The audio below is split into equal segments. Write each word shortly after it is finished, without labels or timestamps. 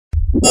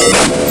What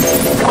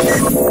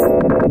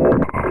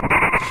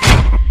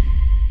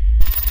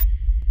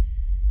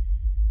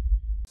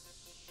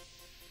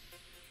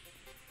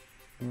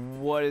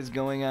is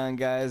going on,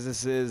 guys?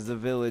 This is the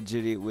Village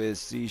Idiot with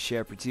Sea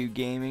Shepherd 2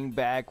 Gaming,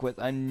 back with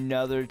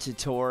another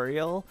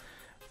tutorial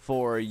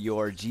for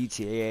your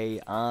GTA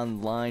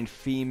Online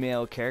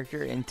female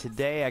character. And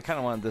today, I kind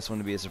of wanted this one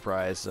to be a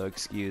surprise, so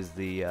excuse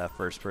the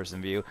first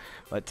person view.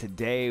 But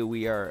today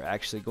we are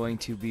actually going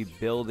to be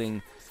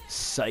building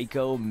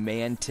Psycho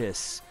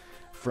Mantis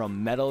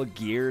from Metal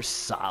Gear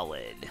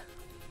Solid.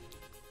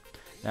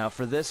 Now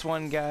for this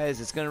one,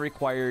 guys, it's going to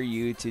require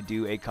you to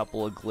do a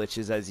couple of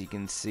glitches. As you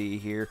can see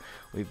here,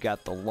 we've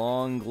got the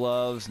long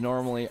gloves,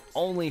 normally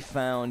only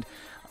found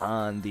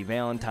on the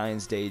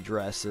Valentine's Day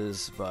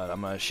dresses, but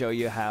I'm going to show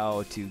you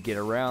how to get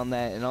around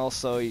that. And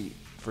also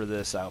for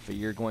this outfit,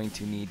 you're going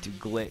to need to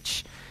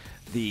glitch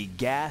the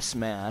gas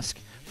mask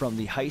from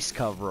the heist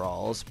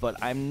coveralls,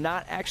 but I'm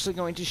not actually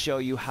going to show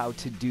you how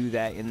to do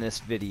that in this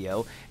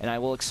video, and I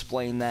will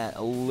explain that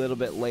a little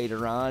bit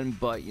later on.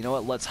 But you know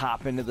what, let's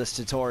hop into this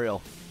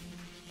tutorial.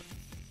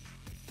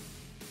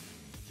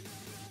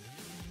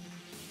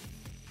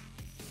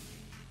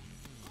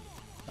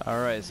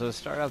 Alright, so to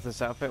start out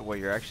this outfit, what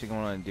you're actually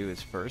going to do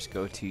is first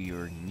go to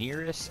your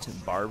nearest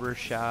barber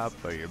shop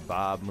or your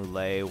Bob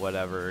Moulet,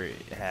 whatever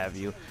have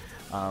you.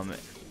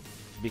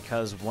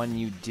 Because when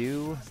you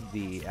do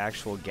the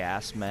actual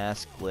gas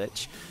mask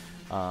glitch,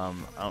 I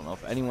don't know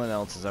if anyone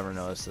else has ever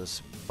noticed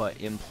this, but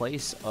in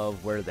place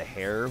of where the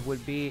hair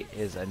would be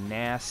is a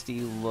nasty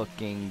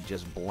looking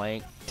just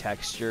blank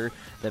texture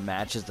that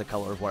matches the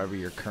color of whatever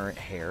your current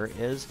hair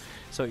is.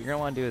 So what you're going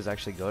to want to do is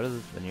actually go to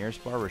the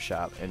nearest barber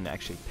shop and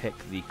actually pick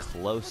the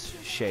close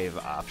shave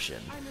option.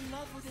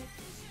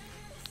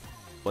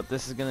 What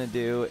this is going to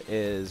do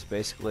is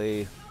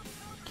basically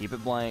keep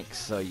it blank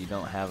so you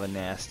don't have a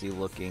nasty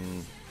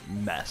looking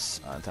mess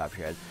on top of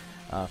your head.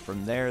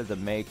 From there, the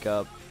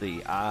makeup,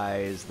 the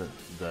eyes,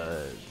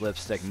 the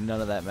lipstick,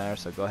 none of that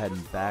matters, so go ahead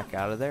and back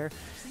out of there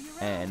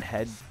and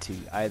head to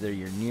either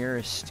your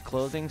nearest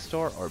clothing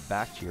store or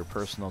back to your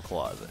personal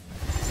closet.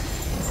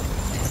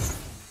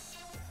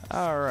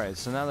 Alright,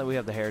 so now that we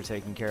have the hair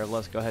taken care of,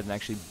 let's go ahead and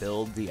actually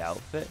build the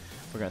outfit.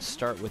 We're going to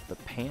start with the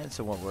pants,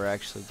 and what we're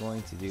actually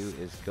going to do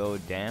is go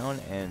down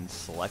and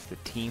select the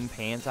team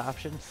pants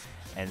option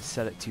and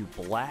set it to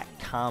black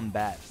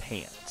combat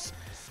pants.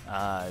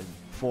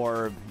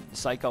 For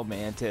Psycho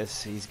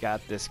Mantis, he's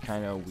got this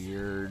kind of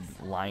weird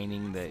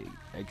lining that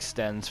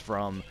extends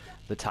from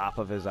the top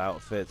of his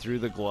outfit through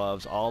the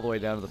gloves all the way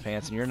down to the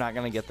pants, and you're not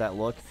going to get that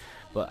look,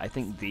 but I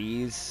think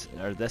this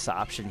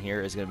option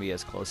here is going to be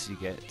as close as you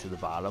get to the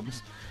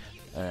bottoms.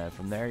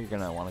 From there, you're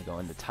going to want to go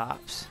into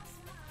tops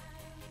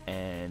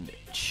and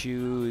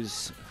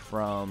choose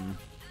from,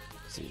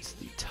 it's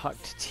the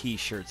tucked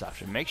t-shirts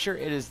option. Make sure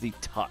it is the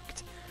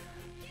tucked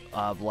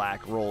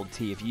black rolled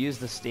tee. If you use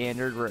the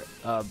standard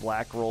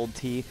black rolled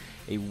tee,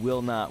 it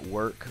will not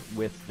work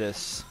with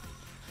this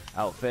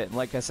outfit. And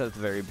like I said at the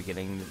very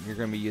beginning, you're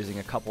going to be using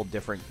a couple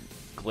different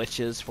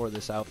glitches for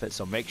this outfit,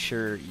 so make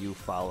sure you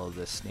follow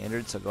this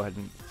standard. So go ahead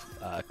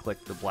and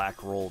click the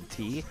black rolled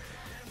tee,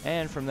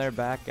 and from there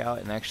back out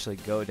and actually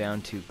go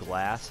down to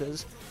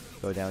glasses,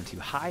 go down to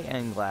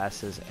high-end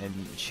glasses and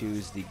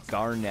choose the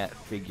garnet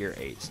figure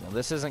 8s. Now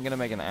this isn't going to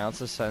make an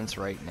ounce of sense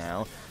right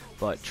now,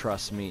 but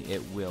trust me,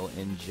 it will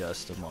in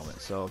just a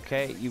moment. So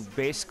okay, you've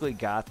basically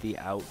got the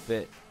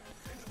outfit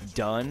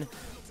done,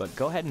 but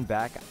go ahead and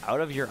back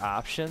out of your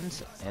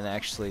options and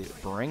actually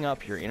bring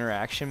up your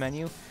interaction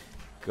menu,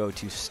 go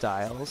to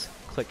styles,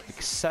 click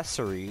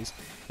accessories,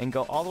 and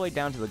go all the way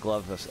down to the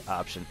gloves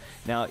option.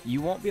 Now you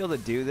won't be able to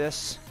do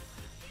this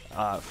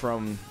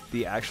from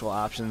the actual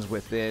options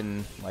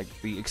within like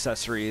the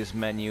accessories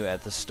menu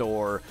at the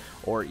store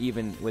or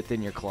even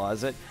within your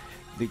closet.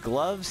 The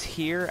gloves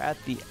here at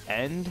the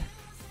end,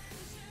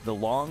 the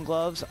long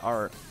gloves,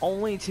 are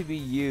only to be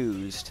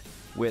used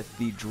with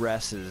the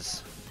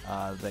dresses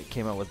that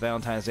came out with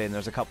Valentine's Day, and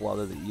there's a couple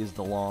other that use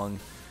the long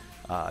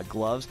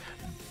gloves.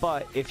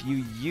 But if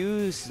you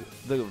use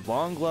the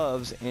long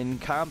gloves in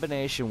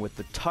combination with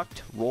the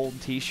tucked rolled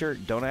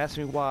t-shirt, don't ask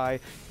me why,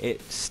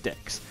 it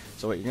sticks.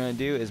 So what you're going to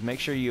do is make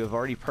sure you have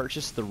already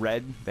purchased the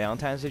red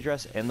Valentine's Day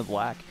dress and the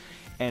black,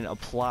 and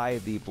apply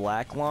the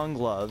black long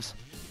gloves.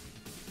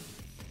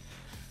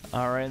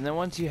 Alright, and then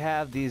once you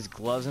have these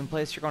gloves in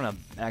place, you're going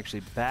to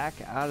actually back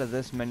out of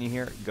this menu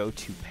here, go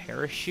to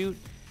parachute,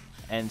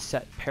 and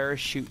set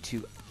parachute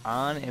to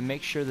on, and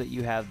make sure that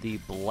you have the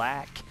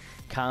black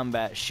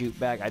combat shoot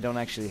bag. I don't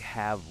actually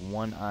have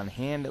one on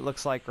hand, it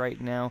looks like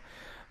right now,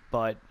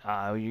 but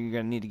you're going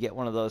to need to get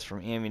one of those from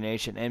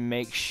Ammunition, and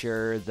make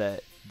sure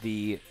that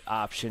the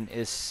option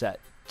is set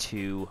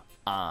to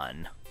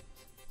on.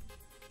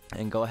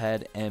 And go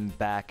ahead and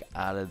back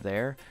out of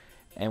there.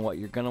 And what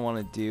you're going to want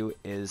to do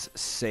is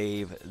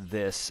save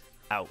this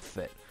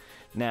outfit.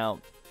 Now,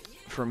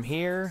 from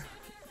here,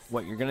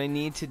 what you're going to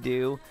need to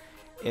do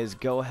is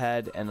go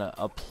ahead and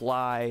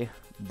apply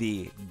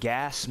the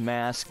gas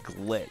mask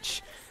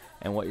glitch.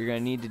 And what you're going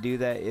to need to do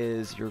that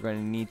is you're going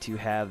to need to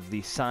have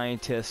the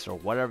scientists or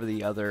whatever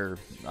the other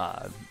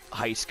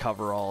heist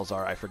coveralls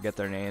are. I forget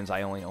their names.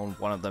 I only own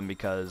one of them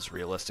because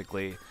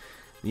realistically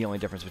the only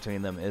difference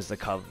between them is the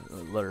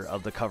color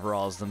of the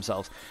coveralls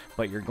themselves.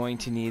 But you're going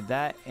to need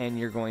that, and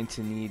you're going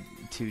to need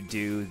to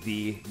do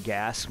the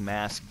gas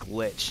mask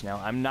glitch. Now,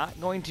 I'm not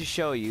going to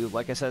show you,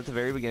 like I said at the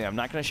very beginning, I'm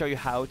not going to show you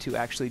how to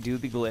actually do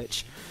the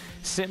glitch,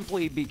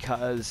 simply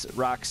because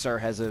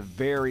Rockstar has a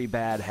very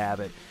bad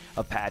habit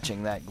of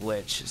patching that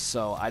glitch.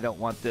 So I don't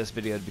want this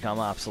video to become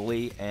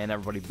obsolete and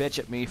everybody bitch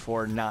at me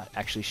for not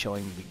actually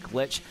showing the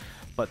glitch.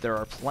 But there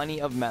are plenty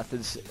of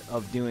methods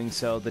of doing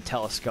so. The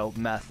telescope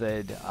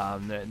method,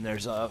 and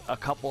there's a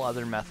couple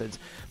other methods.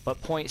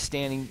 But point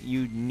standing,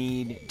 you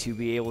need to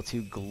be able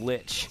to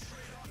glitch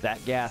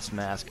that gas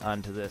mask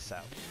onto this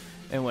out.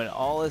 And when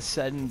all is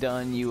said and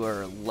done, you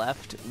are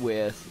left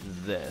with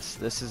this.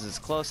 This is as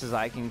close as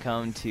I can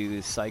come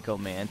to Psycho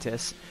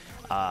Mantis.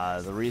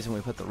 The reason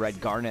we put the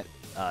red garnet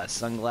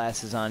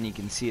sunglasses on, you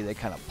can see they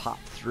kind of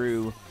pop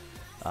through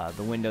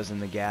the windows in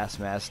the gas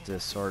mask to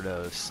sort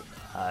of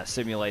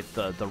simulate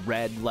the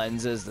red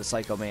lenses that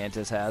Psycho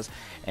Mantis has.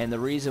 And the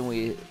reason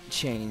we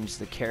changed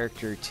the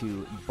character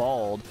to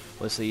bald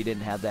was so you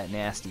didn't have that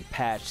nasty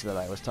patch that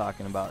I was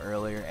talking about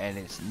earlier, and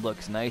it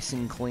looks nice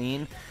and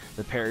clean.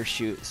 The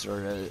parachute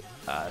sort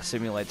of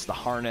simulates the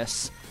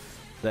harness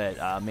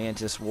that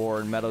Mantis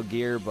wore in Metal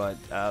Gear. But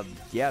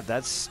yeah,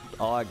 that's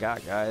all I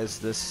got, guys.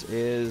 This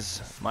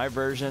is my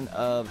version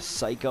of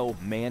Psycho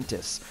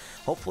Mantis.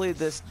 Hopefully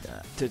this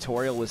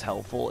tutorial was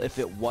helpful. If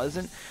it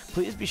wasn't,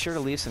 please be sure to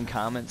leave some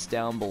comments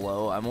down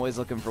below. I'm always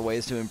looking for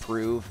ways to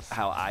improve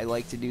how I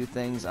like to do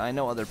things. I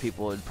know other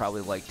people would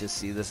probably like to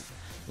see this,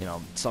 you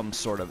know, some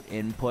sort of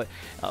input.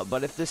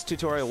 But if this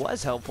tutorial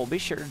was helpful, be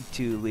sure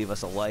to leave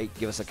us a like,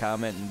 give us a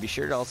comment, and be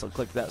sure to also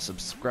click that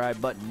subscribe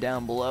button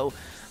down below.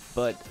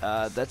 But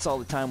that's all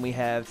the time we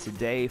have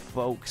today,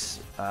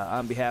 folks.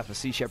 On behalf of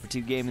Sea Shepherd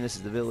 2 Gaming, this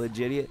is the Village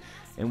Idiot,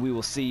 and we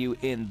will see you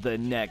in the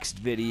next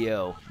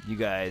video. You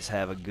guys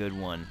have a good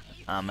one.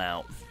 I'm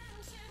out.